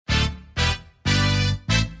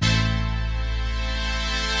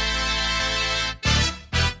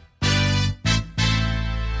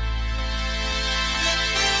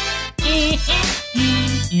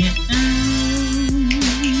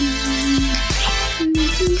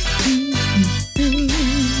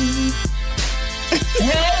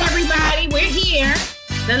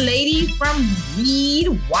the ladies from Read,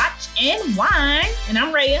 Watch, and Wine. And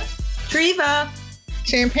I'm Rhea. Treva.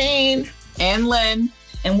 Champagne. And Lynn.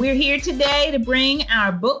 And we're here today to bring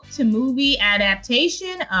our book to movie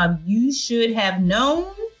adaptation of You Should Have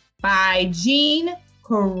Known by Jean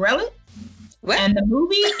Korelitz. What? And the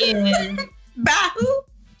movie is By who?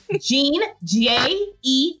 Jean, Jean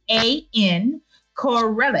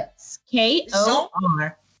Korelitz, Korelitz.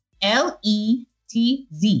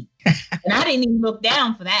 And I didn't even look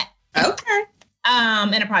down for that. Okay.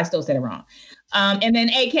 And I probably still said it wrong. And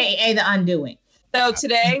then AKA The Undoing. So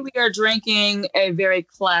today we are drinking a very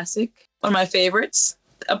classic, one of my favorites,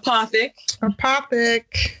 Apothic.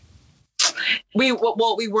 We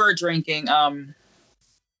were drinking.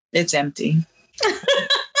 It's empty.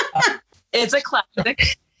 It's a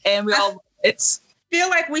classic, and feel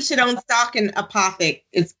like we should own stock in Apothic.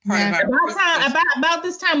 It's part of our about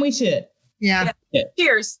this time we should. Yeah.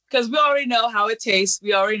 Cheers, because we already know how it tastes.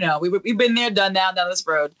 We already know. We've been there, done that, down this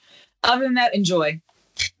road. Other than that, enjoy.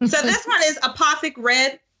 So this one is Apothic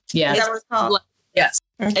Red. Yeah. Is that what it's called? Yes.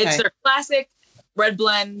 Okay. It's their classic red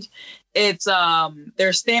blend. It's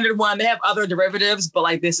their standard one. They have other derivatives, but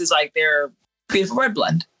like this is like their beautiful red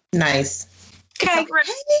blend. Nice. Okay, Hey,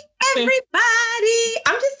 everybody.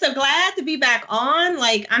 I'm just so glad to be back on.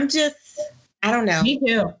 Like, I don't know. Me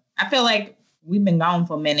too. I feel like we've been gone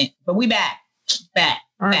for a minute, but we back.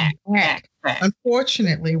 Back.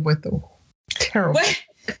 Unfortunately, with the terrible.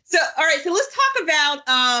 So, all right. So let's talk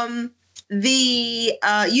about the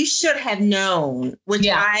You Should Have Known, which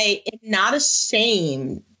I am not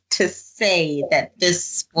ashamed to say that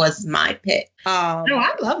this was my pick. No,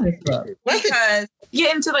 I love this book. Because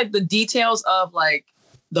get into like the details of like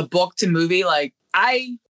the book to movie. Like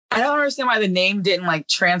I don't understand why the name didn't like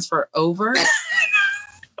transfer over.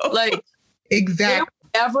 Like Exactly. there was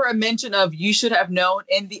never a mention of You Should Have Known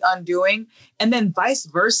in The Undoing, and then vice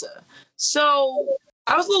versa. So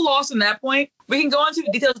I was a little lost in that point. We can go into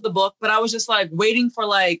the details of the book, but I was just like waiting for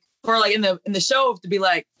in the show to be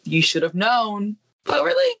like, you should have known. But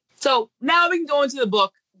really? So now we can go into the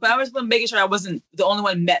book. But I was making sure I wasn't the only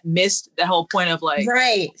one missed the whole point of like.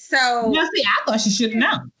 right. So No, see, I thought you should have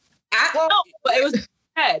known. No, but it was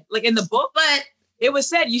said like in the book, but it was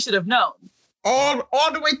said you should have known. All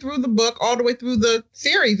the way through the book, all the way through the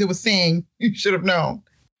series, it was saying you should have known,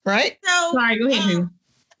 right? So Sorry, go ahead, Drew.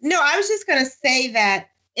 no, I was just gonna say that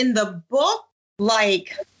in the book,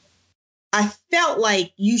 like I felt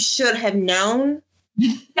like you should have known,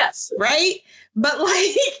 Yes. right? But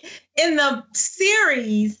like in the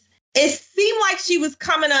series, it seemed like she was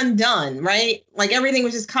coming undone, right? Like everything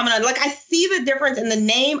was just coming on. Like I see the difference in the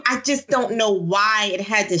name. I just don't know why it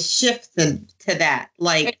had to shift to that.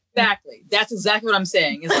 Like Exactly. That's exactly what I'm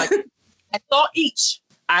saying. It's like I saw each.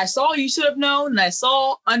 I saw You Should Have Known, and I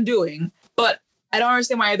saw Undoing, but I don't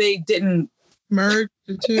understand why they didn't Merge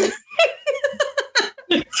the two.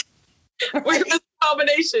 with this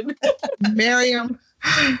combination. Miriam.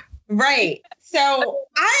 right. So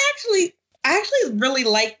I actually really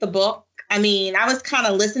liked the book. I mean, I was kind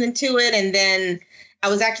of listening to it, and then I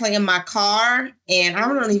was actually in my car, and I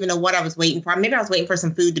don't even know what I was waiting for. Maybe I was waiting for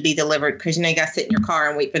some food to be delivered because, you got to sit in your car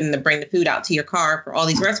and wait for them to bring the food out to your car for all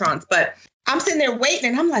these restaurants. But I'm sitting there waiting,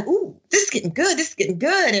 and I'm like, ooh, this is getting good. This is getting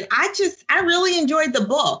good. And I really enjoyed the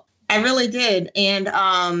book. I really did. And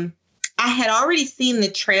I had already seen the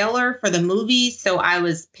trailer for the movie, so I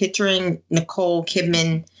was picturing Nicole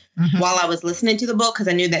Kidman while I was listening to the book because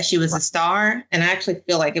I knew that she was a star. And I actually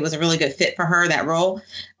feel like it was a really good fit for her, that role.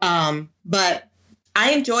 But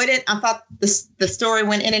I enjoyed it. I thought the story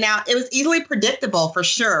went in and out. It was easily predictable for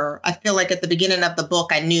sure. I feel like at the beginning of the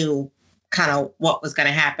book, I knew kind of what was going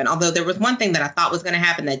to happen. Although there was one thing that I thought was going to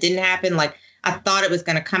happen that didn't happen. Like I thought it was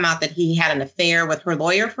going to come out that he had an affair with her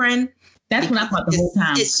lawyer friend. That's what I thought the whole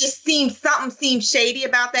time. It just something seemed shady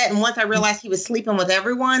about that. And once I realized he was sleeping with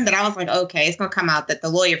everyone, that I was like, okay, it's going to come out that the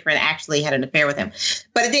lawyer friend actually had an affair with him.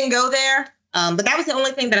 But it didn't go there. But that was the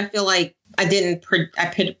only thing that I feel like I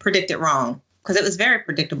predicted wrong. Because it was very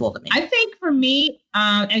predictable to me. I think for me,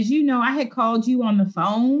 as you know, I had called you on the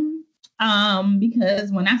phone because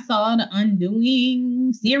when I saw the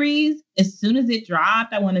Undoing series, as soon as it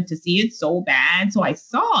dropped, I wanted to see it so bad. So I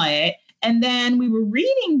saw it. And then we were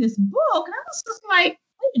reading this book and I was just like,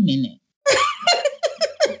 wait a minute.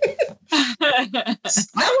 Why do I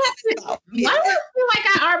feel like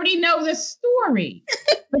I already know this story?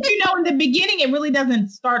 But in the beginning, it really doesn't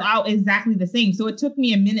start out exactly the same. So it took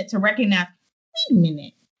me a minute to recognize, wait a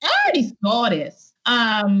minute, I already saw this.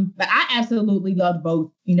 But I absolutely loved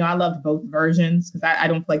both. I loved both versions because I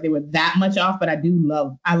don't feel like they were that much off, but I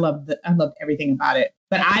loved everything about it.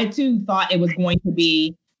 But I too thought it was going to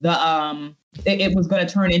be it was going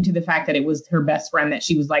to turn into the fact that it was her best friend that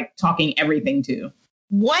she was like talking everything to.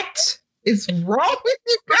 What is wrong with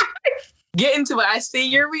you guys? Get into it. I see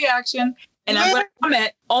your reaction, and I'm going to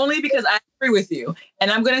comment only because I agree with you. And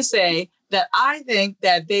I'm going to say that I think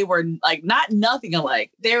that they were like not nothing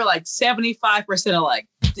alike. They were like 75% alike.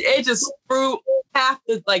 It just threw half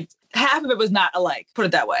of it was not alike. Put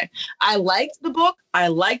it that way. I liked the book. I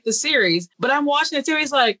liked the series, but I'm watching the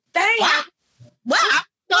series like, dang. Wow. Well, I was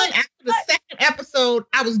done after the second episode.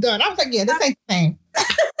 I was done. I was like, yeah, this ain't the same.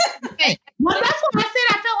 Well, that's what I said.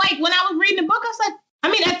 I felt like when I was reading the book, I was like, I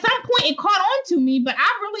mean, at some point it caught on to me, but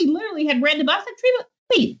I really literally had read the book. I was like, Trina,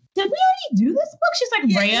 wait, did we already do this book? She's like,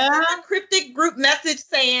 Rhea. A cryptic group message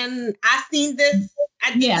saying, I've seen this.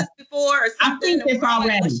 I did this before or something. I've seen this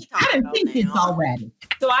already. I didn't think this already.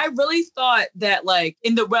 So I really thought that like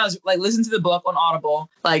when I was like listening to the book on Audible,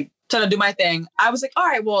 like trying to do my thing, I was like, all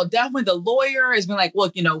right, well, definitely the lawyer has been like,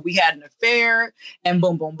 look, you know, we had an affair and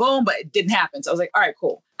boom, boom, boom, but it didn't happen. So I was like, all right,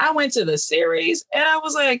 cool. I went to the series and I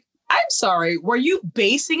was like, I'm sorry, were you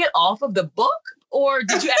basing it off of the book or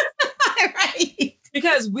did you? Right.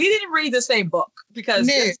 Because we didn't read the same book because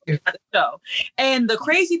it's not the show. And the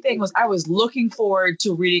crazy thing was I was looking forward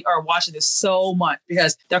to reading or watching this so much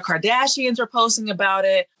because the Kardashians were posting about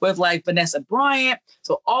it with like Vanessa Bryant.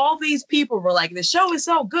 So all these people were like, the show is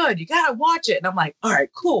so good. You got to watch it. And I'm like, all right,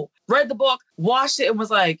 cool. Read the book, watched it and was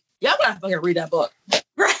like, y'all got to fucking read that book.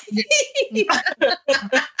 Right.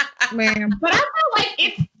 Man. But I feel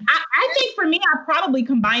like I think for me, I probably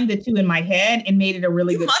combined the two in my head and made it a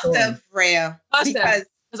really good story. Must have, Rhea. Because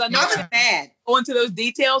I know I was mad. Go into those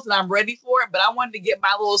details and I'm ready for it, but I wanted to get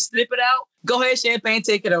my little snippet out. Go ahead, Champagne,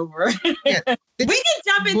 take it over. Yeah. We can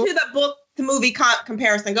jump into the book to movie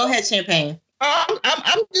comparison. Go ahead, Champagne.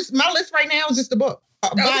 I'm just, my list right now is just the book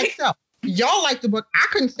by itself. Y'all like the book. I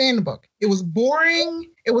couldn't stand the book. It was boring.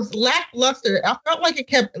 It was lackluster. I felt like it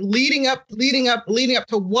kept leading up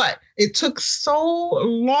to what? It took so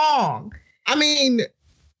long. I mean,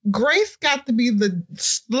 Grace got to be the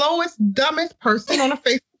slowest, dumbest person on the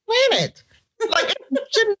face of the planet. Like, it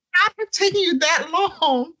should not have taken you that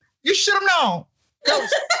long. You should have known. No, she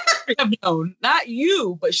should have known. Not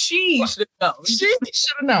you, but she should have known. She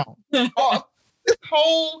should have known.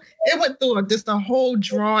 It went through just a whole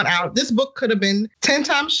drawn out. This book could have been 10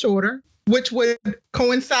 times shorter, which would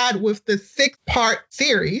coincide with the 6-part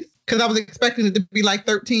series, because I was expecting it to be like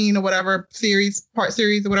 13 or whatever part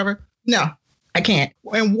series or whatever. No, I can't.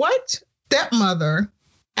 And what stepmother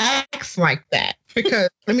acts like that? Because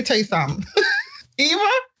let me tell you something. Eva,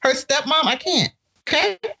 her stepmom, I can't.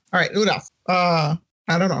 Okay? All right, what else? I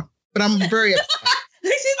don't know. But I'm very upset.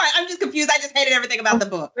 She's like, I'm just confused. I just hated everything about the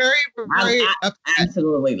book. Very I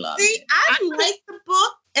absolutely love it. See, I liked the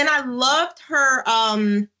book and I loved her.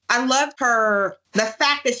 The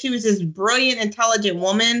fact that she was this brilliant, intelligent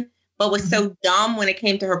woman, but was so dumb when it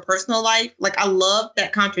came to her personal life. Like, I loved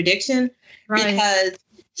that contradiction because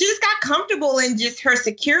she just got comfortable in just her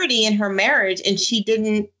security in her marriage, and she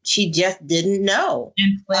just didn't know.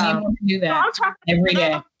 And plenty of women do that every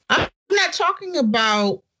day. I'm not talking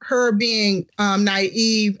about her being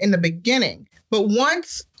naive in the beginning, but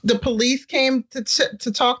once the police came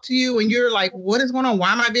to talk to you and you're like, what is going on?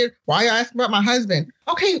 Why am I there? Why are you asking about my husband?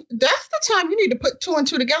 Okay, that's the time you need to put 2 and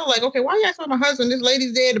 2 together. Like, okay, why are you asking about my husband? This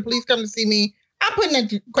lady's there. The police come to see me. I'm putting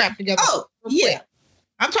that crap together. Oh, yeah.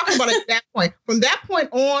 I'm talking about at that point. From that point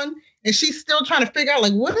on, and she's still trying to figure out,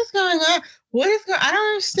 like, what is going on? I don't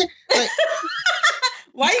understand. Like,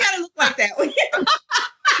 why you gotta look like that?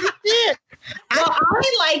 Yeah. Well,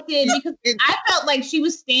 I liked it because I felt like she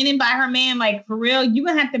was standing by her man, like, for real, you're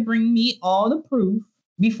going to have to bring me all the proof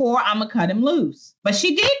before I'm going to cut him loose. But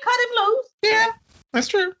she did cut him loose. Yeah, that's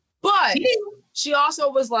true. But she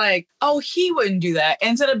also was like, oh, he wouldn't do that.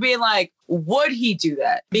 Instead of being like, would he do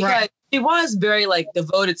that? Because she was very, like,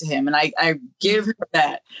 devoted to him. And I give her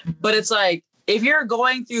that. But it's like, if you're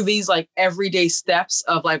going through these, like, everyday steps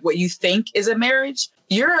of, like, what you think is a marriage,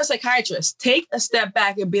 you're a psychiatrist. Take a step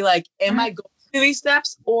back and be like, am I going through these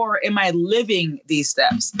steps or am I living these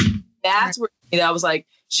steps? That's where I was like,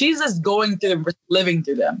 she's just going through them, living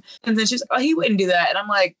through them. And then she's, oh, he wouldn't do that. And I'm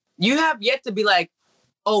like, you have yet to be like,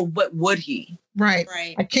 oh, but would he? Right.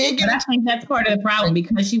 I can't get. I think that's part of the problem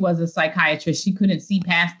because she was a psychiatrist. She couldn't see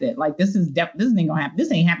past it. Like, this ain't gonna happen.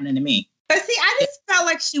 This ain't happening to me. But see, I just felt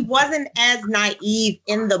like she wasn't as naive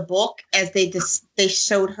in the book as they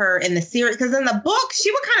showed her in the series. Because in the book, she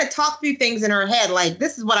would kind of talk through things in her head, like,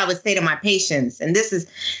 this is what I would say to my patients. And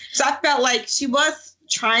so I felt like she was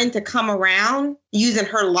trying to come around using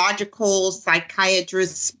her logical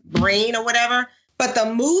psychiatrist's brain or whatever. But the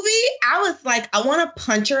movie, I was like, I want to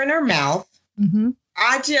punch her in her mouth. Mm-hmm.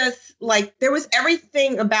 I just like there was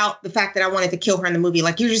everything about the fact that I wanted to kill her in the movie.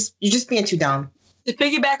 Like you're just being too dumb. To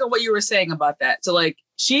piggyback on what you were saying about that. So like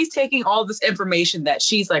she's taking all this information that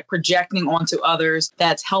she's like projecting onto others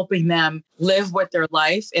that's helping them live with their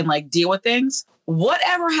life and like deal with things.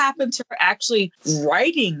 Whatever happened to her actually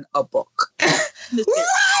writing a book? Right.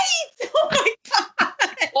 Oh my God.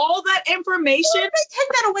 All that information. Why did they take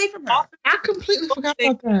that away from her? I completely forgot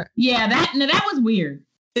about that. Yeah, that was weird.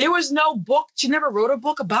 There was no book. She never wrote a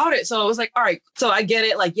book about it. So it was like, all right, so I get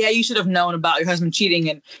it. Like, yeah, you should have known about your husband cheating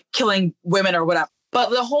and killing women or whatever.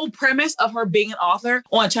 But the whole premise of her being an author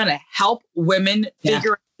on trying to help women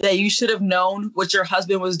figure out that you should have known what your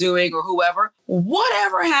husband was doing or whoever,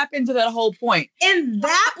 whatever happened to that whole point? And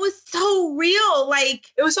that was so real. Like,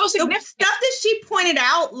 it was so significant. The stuff that she pointed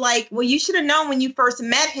out, like, well, you should have known when you first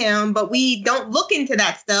met him, but we don't look into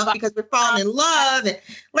that stuff because we're falling in love. And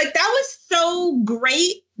like, that was so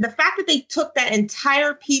great. The fact that they took that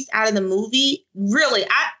entire piece out of the movie, really,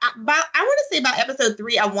 I want to say about episode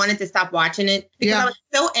 3, I wanted to stop watching it because I was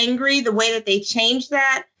so angry the way that they changed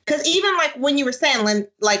that. Because even like when you were saying, Lynn,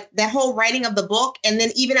 like that whole writing of the book, and then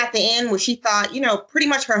even at the end where she thought, you know, pretty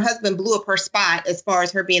much her husband blew up her spot as far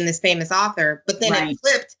as her being this famous author, but then it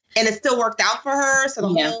flipped and it still worked out for her. So the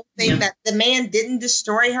whole thing that the man didn't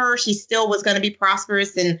destroy her, she still was going to be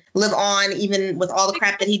prosperous and live on even with all the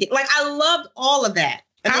crap that he did. Like, I loved all of that.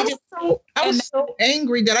 And I was so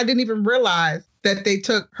angry that I didn't even realize that they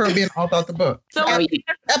took her being author of the book. So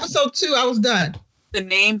episode 2, I was done. The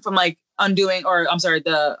name from like Undoing, or I'm sorry,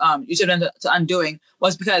 the you should have done to Undoing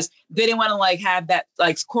was because they didn't want to like have that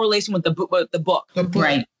like correlation with the book.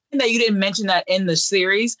 Right. That you didn't mention that in the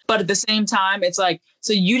series, but at the same time, it's like,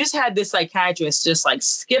 so you just had this psychiatrist just like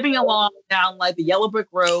skipping along down like the yellow brick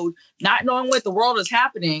road, not knowing what the world is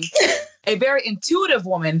happening. A very intuitive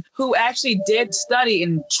woman who actually did study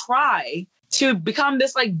and try to become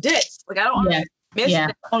this like disc. Like, I don't understand.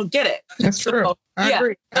 I don't get it. That's true. I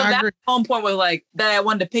agree. So that whole point was like that I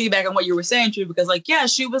wanted to piggyback on what you were saying, True, because like, yeah,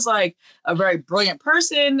 she was like a very brilliant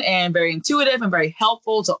person and very intuitive and very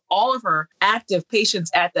helpful to all of her active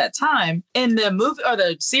patients at that time. And the movie or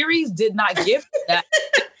the series did not give that.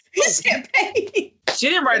 She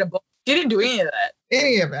didn't write a book. She didn't do any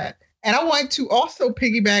of that. And I want to also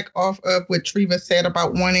piggyback off of what Treva said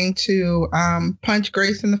about wanting to punch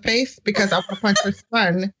Grace in the face, because I want to punch her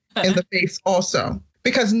son in the face also.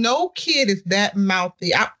 Because no kid is that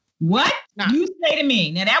mouthy. What? You say to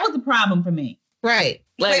me. Now, that was the problem for me. Right.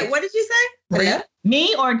 Wait, what did you say? Right.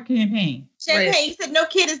 Me or Champagne? Champagne. Right. You said no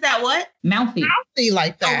kid is that what? Mouthy. Mouthy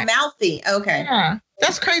like that. Oh, mouthy. Okay. Yeah.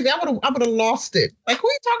 That's crazy. I would have lost it. Like, who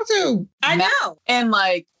are you talking to? I know. And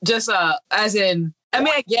like, just as in, I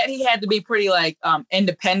mean, I get he had to be pretty like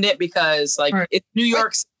independent because like it's New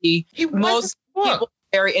York City. Most people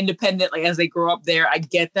very independent, like as they grow up there. I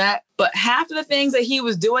get that. But half of the things that he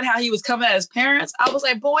was doing, how he was coming at his parents, I was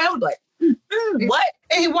like, boy, I was like, what?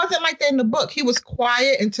 And he wasn't like that in the book. He was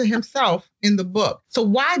quiet and to himself in the book. So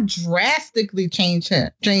why drastically change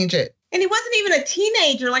it? And he wasn't even a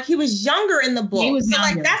teenager. Like, he was younger in the book. He was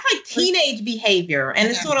younger. Like, that's like teenage behavior. And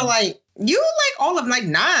it's sort of like, you like all of like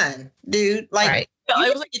 9, dude. Like,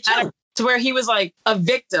 it was like to where he was like a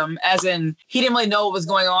victim, as in he didn't really know what was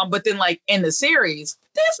going on. But then like in the series,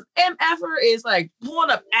 this MFer is like pulling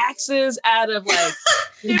up axes out of like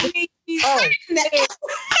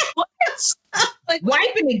like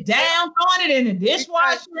wiping it down, throwing it in the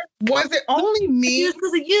dishwasher. Was it only me?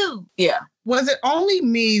 Because of you. Yeah. Was it only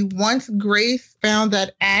me once Grace found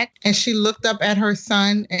that act and she looked up at her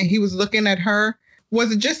son and he was looking at her?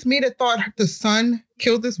 Was it just me that thought the son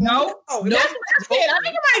killed this woman? No. That's what I said. I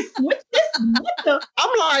think I might switch this. What the?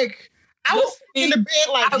 I'm like, I was in the bed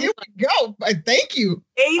like, here we go. But thank you.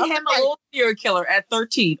 Made him a little serial killer at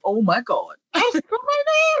 13. Oh my God. I was like, oh my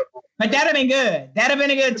God. But that'd have been good. That'd have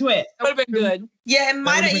been a good twist. Would have been good. Yeah, it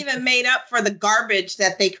might have even made up for the garbage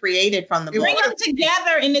that they created from the book. Bring them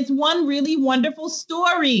together in this one really wonderful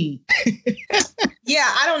story. Yeah,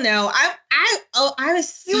 I don't know. I was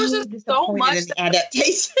so much in the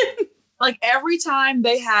adaptation. Like every time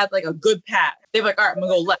they had like a good path, they were like, all right, I'm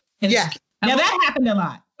gonna go left. And yeah. Now that happened a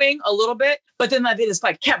lot. A little bit, but then they just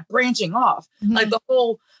like kept branching off. Mm-hmm. Like the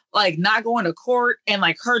whole like not going to court and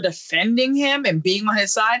like her defending him and being on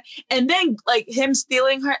his side, and then like him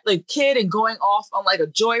stealing her like kid and going off on like a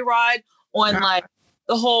joyride on like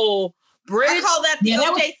the whole bridge. I call that the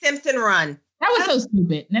O.J. Simpson run. That was so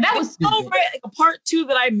stupid. Now that was stupid. Right, like a part 2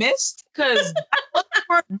 that I missed because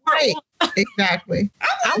right. Exactly.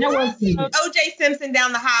 O.J. Simpson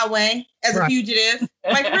down the highway as a fugitive.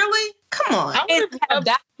 Like, really? Come on. I didn't have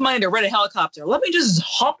that money to rent a helicopter. Let me just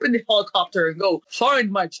hop in the helicopter and go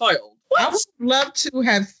find my child. I would love to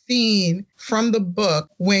have seen from the book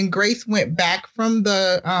when Grace went back from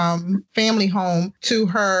the family home to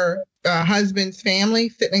her husband's family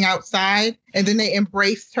sitting outside, and then they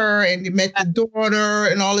embraced her and you met the daughter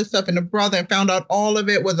and all this stuff and the brother, and found out all of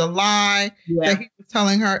it was a lie that he was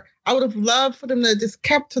telling her. I would have loved for them to just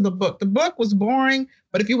kept to the book. The book was boring,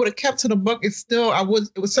 but if you would have kept to the book, it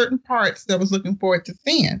was certain parts that I was looking forward to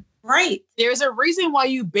seeing. Right. There's a reason why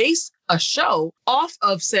you base a show off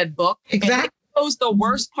of said book. Exactly. Those the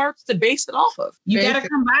worst parts to base it off of. You got to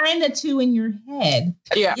combine the two in your head.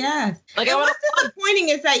 Yeah. Yes. Like And what's disappointing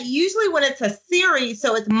is that usually when it's a series,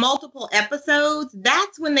 so it's multiple episodes,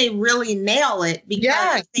 that's when they really nail it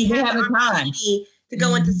because they have the opportunity to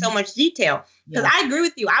go into so much detail. Because I agree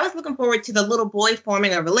with you. I was looking forward to the little boy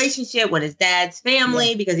forming a relationship with his dad's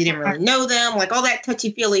family because he didn't really know them, like all that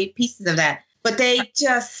touchy-feely pieces of that. But they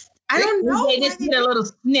just, I don't know. They just did a little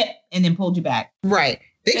snip and then pulled you back. Right.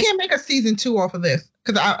 They can't make a season 2 off of this.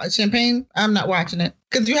 Because Champagne, I'm not watching it.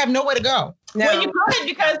 Because you have nowhere to go. No. Well, you could,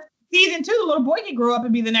 because season 2, the little boy could grow up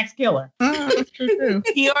and be the next killer. That's true too.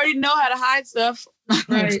 He already know how to hide stuff.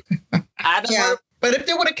 Right. But if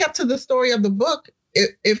they would have kept to the story of the book,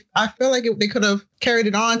 if I feel like they could have carried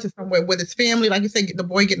it on to somewhere with his family, like you said, the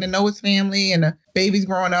boy getting to know his family and the baby's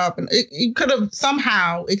growing up, and it could have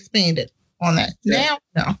somehow expanded on that. Now,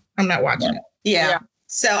 no, I'm not watching it. Yeah.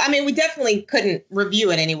 So, I mean, we definitely couldn't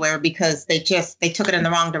review it anywhere because they took it in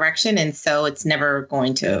the wrong direction. And so it's never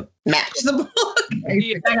going to match the book. I'm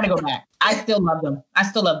not going to go back. I still love them. I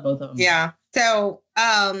still love both of them. Yeah. So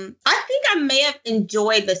I think I may have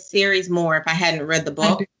enjoyed the series more if I hadn't read the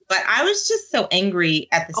book. But I was just so angry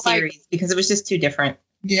at the series because it was just too different.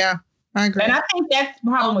 Yeah, I agree. And I think that's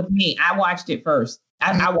the problem with me. I watched it first.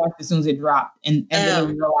 I watched it as soon as it dropped. And then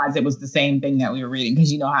we realized it was the same thing that we were reading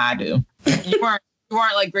because you know how I do. You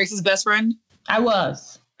weren't like Grace's best friend? I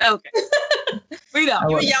was. Okay. We know.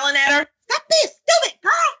 You were yelling at her, stop this, stupid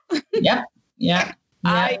girl. Yep. Yeah.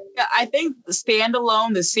 I think the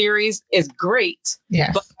standalone, the series is great.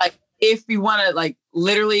 Yeah. But like if you want to like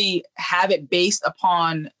literally have it based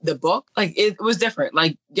upon the book, like it was different.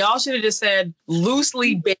 Like y'all should have just said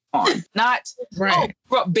loosely based on, not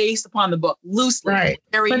based upon the book. Loosely. Right.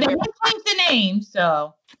 But they changed the name,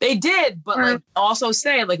 so. They did, but like also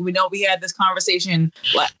say, like we know we had this conversation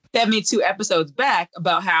like 72 episodes back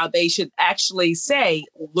about how they should actually say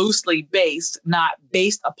loosely based, not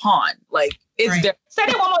based upon. Like it's different. Say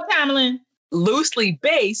that one more time, Lynn. Loosely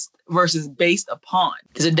based versus based upon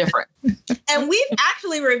is a different. And we've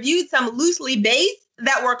actually reviewed some loosely based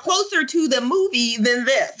that were closer to the movie than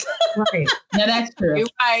this. Right. No, that's true.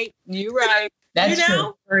 You're right. That's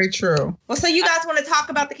true. Very true. Well, so you guys want to talk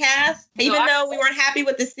about the cast? Even though we weren't happy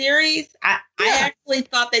with the series, I actually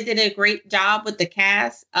thought they did a great job with the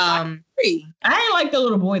cast. I didn't like the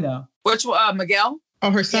little boy, though. Which one? Miguel?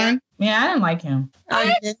 Oh, her son? Yeah, I didn't like him.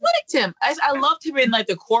 I liked him. I loved him in like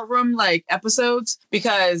the courtroom like episodes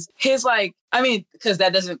because his because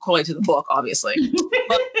that doesn't correlate to the book, obviously.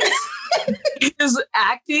 But his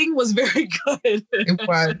acting was very good. It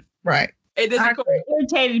was, right. It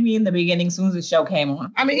irritated me in the beginning as soon as the show came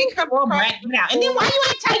on. I mean, he comes right now. And then why you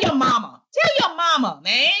ain't tell your mama? Tell your mama,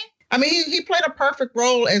 man. I mean, he played a perfect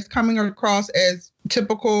role as coming across as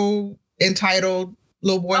typical entitled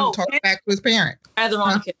little boy who talks back to his parent. I had the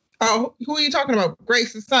wrong kid. Oh, who are you talking about?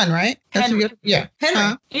 Grace's son, right? Henry.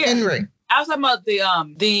 Henry. Henry. I was talking about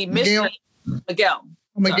the Miguel. Miguel.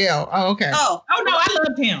 Miguel. Oh, okay. Oh no, I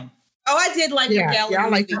loved him. Oh, I did like Miguel. Yeah, I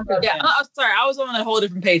like him. Yeah, sorry, I was on a whole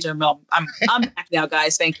different page. I'm back now,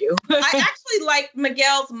 guys. Thank you. I actually liked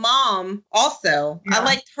Miguel's mom also. Yeah. I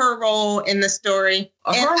liked her role in the story.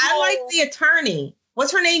 And I liked the attorney.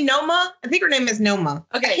 What's her name? Noma? I think her name is Noma.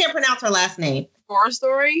 Okay. I can't pronounce her last name. Horror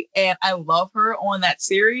Story, and I love her on that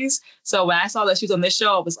series. So when I saw that she was on this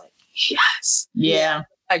show, I was like, yes. Yeah.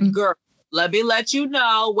 Like, girl, let me let you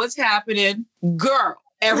know what's happening. Girl,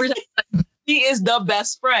 every time. She is the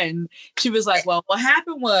best friend. She was like, well, what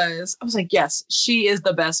happened was, I was like, yes, she is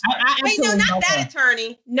the best friend. Wait, no, not that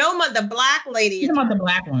attorney. Noma, the black lady. You're about the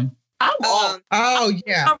black one.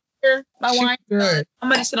 Yeah. My wine. Good. I'm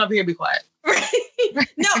going to sit over here and be quiet.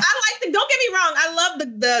 No, I like don't get me wrong. I love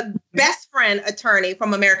the best friend attorney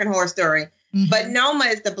from American Horror Story. Mm-hmm. But Noma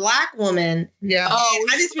is the black woman. Yeah. Oh,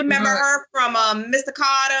 I just remember her from Mr.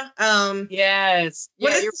 Carter. Yes.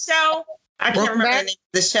 What is the show? I can't remember the name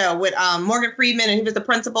of the show with Morgan Freeman, and he was the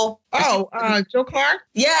principal. Oh, Joe Clark?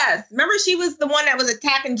 Yes. Remember she was the one that was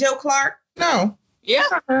attacking Joe Clark? No. Yeah,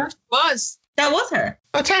 her. That was her.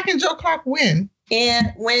 Attacking Joe Clark when?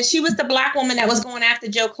 And when she was the black woman that was going after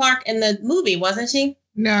Joe Clark in the movie, wasn't she?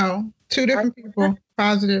 No. Two different people.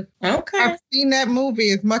 Positive. Okay. I've seen that movie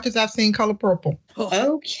as much as I've seen Color Purple.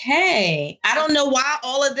 Okay. I don't know why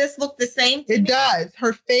all of this look the same to It me. does.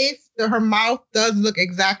 Her face, her mouth does look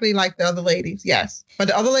exactly like the other ladies. Yes. But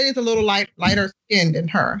the other lady's a little lighter skinned than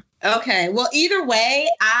her. Okay. Well, either way,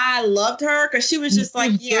 I loved her because she was just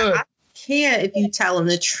like, yeah, Good. I care if you tell him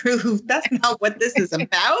the truth. That's not what this is about.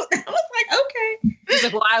 I was like, okay. He's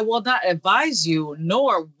like, well, I will not advise you,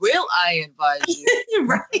 nor will I advise you. You're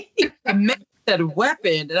right. The man said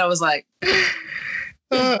weapon, and I was like,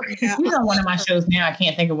 Uh, Yeah. She's on one of my shows now. I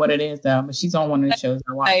can't think of what it is though, but she's on one of the shows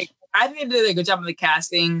I watch. like I think they did a good job of the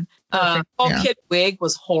casting. Perfect, Whole yeah. Kid wig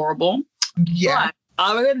was horrible. yeah. But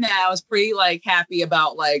other than that, I was pretty like happy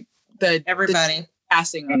about like the Everybody. the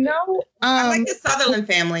casting You of it. know, I like the Sutherland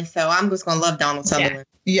family, so I'm just going to love Donald Sutherland.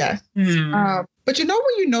 yes. But you know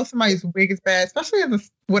when you know somebody's wig is bad, especially as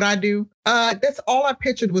what I do, that's all I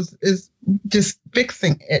pictured is just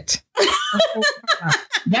fixing it.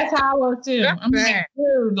 That's how I was too. That's I'm like, bad.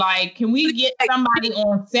 dude, like, can we get somebody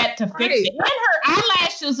on set to fix Right. it? And her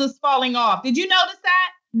eyelashes was falling off. Did you notice that?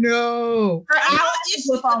 No, Her I know eyelashes issues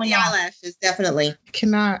were with falling the off. eyelashes, definitely.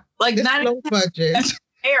 cannot. Like This not low budget.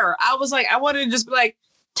 hair. I was like, I wanted to just be like,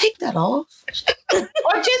 take that off.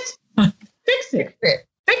 Or just fix it.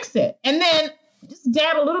 Fix it. And then just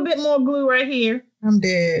dab a little bit more glue right here. I'm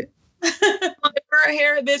dead. Like, her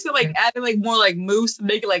hair, this like adding like more like mousse to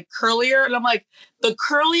make it like curlier, and I'm like, the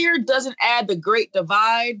curlier doesn't add the great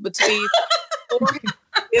divide between.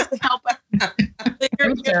 Is to help. It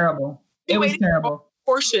was terrible. It was terrible.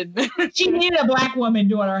 Portion. She needed a black woman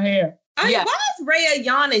doing her hair. Yeah. Why is Rhea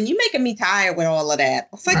yawning? You making me tired with all of that.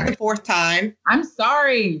 It's like the fourth time. I'm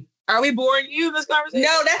sorry. Are we boring you in this conversation?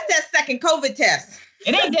 No, that's that second COVID test.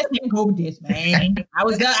 It ain't just COVID this, man. I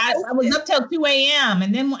was up till 2 a.m.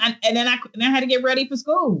 and then I had to get ready for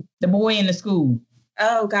school. The boy in the school.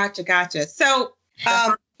 Oh, gotcha. So,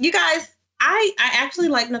 you guys, I actually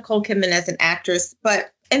like Nicole Kidman as an actress,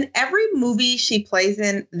 but in every movie she plays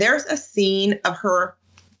in, there's a scene of her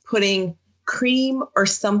putting cream or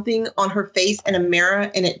something on her face in a mirror,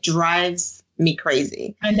 and it drives me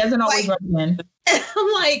crazy. And it doesn't always Like- recommend.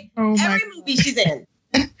 I'm like, Oh my. every movie she's in.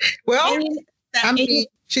 Well, that I mean,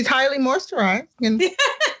 she's highly moisturized. And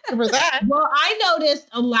for that, Well, I noticed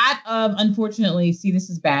a lot of, unfortunately, see, this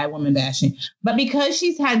is bad woman bashing, but because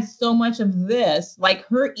she's had so much of this, like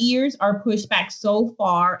her ears are pushed back so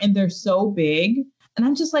far and they're so big. And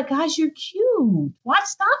I'm just like, gosh, you're cute. Why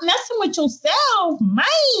stop messing with yourself,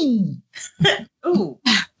 man? Ooh,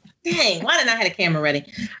 dang! Why didn't I have a camera ready?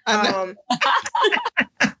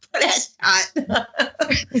 For that shot.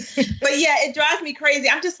 But yeah, it drives me crazy.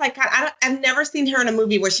 I'm just like, God, I've never seen her in a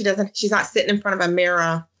movie where she's not sitting in front of a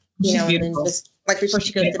mirror, you She's know, and beautiful. then just like before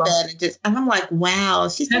she goes to bed, and I'm like, wow,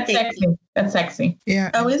 she's That's looking. sexy. That's sexy. yeah.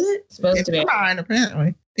 Oh, is it? It's supposed It's to be. fine,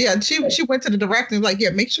 apparently. Yeah, she went to the director and was like, yeah,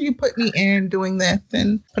 make sure you put me in doing this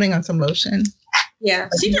and putting on some lotion. Yeah,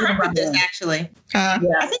 she She's directed about this that. actually. Yeah.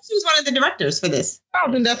 I think she was one of the directors for this.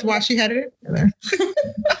 Oh, then that's why she had it in there.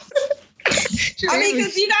 I mean,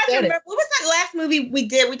 because you guys remember, what was that last movie we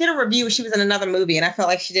did? We did a review. She was in another movie, and I felt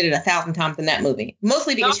like she did it 1,000 times in that movie.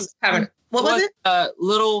 Mostly because she was covered. What was it?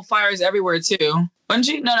 Little Fires Everywhere too. Wasn't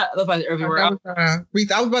she? No, Little Fires Everywhere.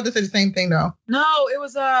 Reese, I was about to say the same thing though. No, it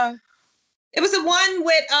was It was the one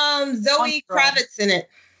with Zoe One girl. Kravitz in it.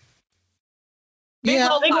 Big Yeah.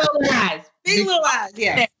 Little Big Lies. little eyes. Big Little Eyes,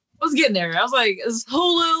 yeah. I was getting there. I was like, it's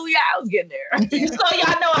Hulu. Yeah, I was getting there. So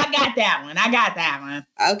y'all know I got that one.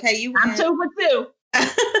 Okay, you I'm win. 2 for 2.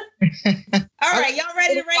 All right, y'all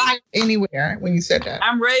ready to rate? Anywhere when you said that.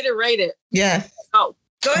 I'm ready to rate it. Yes. Oh,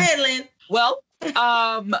 Go ahead, Lynn. well,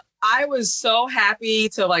 I was so happy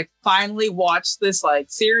to like finally watch this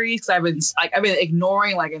like series. I've been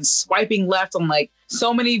ignoring like and swiping left on like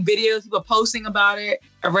so many videos, people posting about it.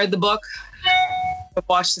 I read the book, I've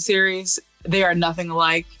watched the series. They are nothing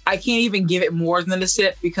alike. I can't even give it more than a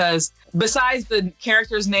sip because besides the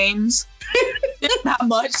characters' names, it's not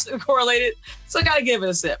much correlated. So I gotta give it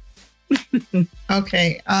a sip.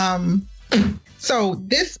 Okay. So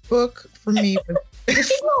this book for me was Did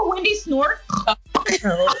she know Wendy snort? Oh,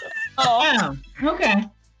 Oh, okay.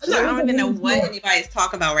 I don't even know what anybody's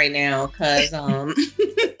talking about right now because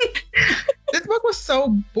this book was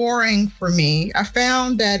so boring for me. I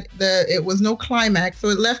found that it was no climax, so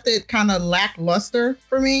it left it kind of lackluster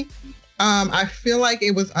for me. I feel like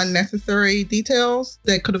it was unnecessary details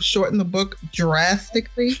that could have shortened the book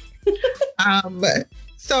drastically.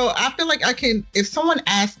 So I feel like I can, if someone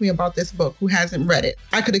asked me about this book who hasn't read it,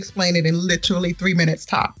 I could explain it in literally 3 minutes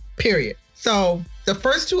top, period. So the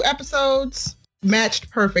first 2 episodes matched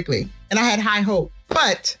perfectly and I had high hope.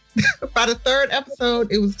 But by the third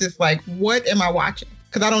episode, it was just like, what am I watching?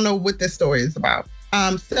 Because I don't know what this story is about.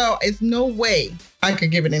 So it's no way I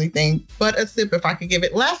could give it anything but a sip. If I could give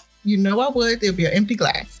it less, you know I would. It'd be an empty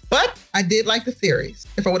glass. But I did like the series.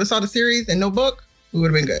 If I would have saw the series and no book, we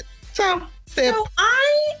would have been good. So, sip. So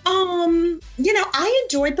I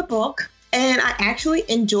enjoyed the book and I actually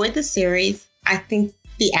enjoyed the series. I think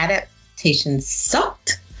the adaptation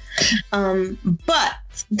sucked. But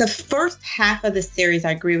the first half of the series,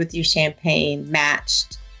 I agree with you, Champagne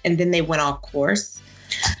matched, and then they went off course.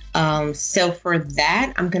 So for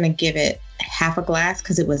that, I'm going to give it half a glass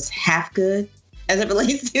because it was half good as it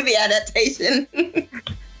relates to the adaptation.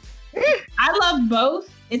 I love both.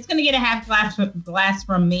 It's going to get a half glass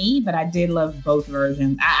from me, but I did love both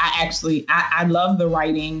versions. I love the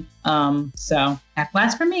writing. So half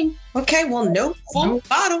glass for me. Okay, well, no full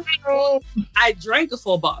bottle. I drank a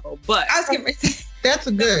full bottle, but I was getting ready to say, That's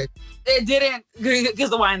good. it didn't because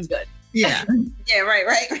the wine's good. Yeah. yeah, right.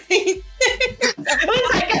 Because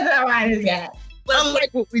the wine is good. Unlike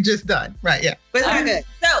what we just done. Right, yeah. But it's not good.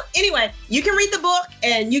 So anyway, you can read the book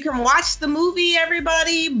and you can watch the movie,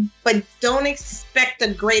 everybody, but don't expect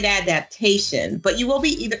a great adaptation. But you will be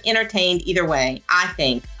either entertained either way, I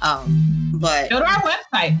think. But go to our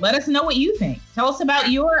website. Let us know what you think. Tell us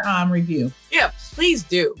about your review. Yeah, please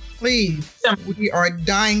do. Please. We are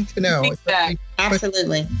dying to know. Exactly.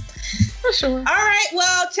 absolutely. For sure. All right.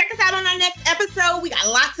 Well, check us out on our next episode. We got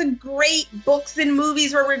lots of great books and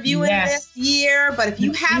movies we're reviewing this year. But if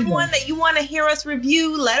you have one that you want to hear us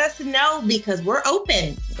review, let us know because we're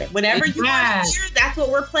open. Whatever you want to hear, that's what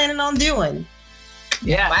we're planning on doing.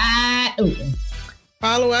 Yeah. Wide open.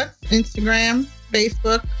 Follow us, Instagram,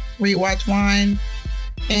 Facebook, Rewatch Wine,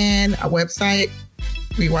 and our website,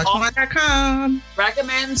 rewatchwine.com.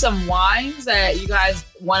 Recommend some wines that you guys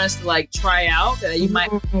want us to like try out that you might.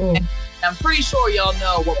 I'm pretty sure y'all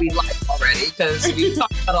know what we like already because we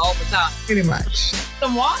talk about it all the time. Pretty much.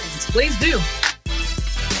 Some wines, please do.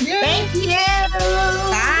 Yeah. Thank you.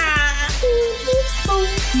 Bye.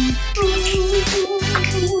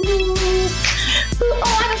 Oh,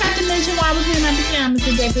 I forgot to mention why I was wearing my pajamas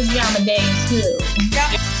today for pajama days too.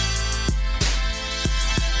 Yep.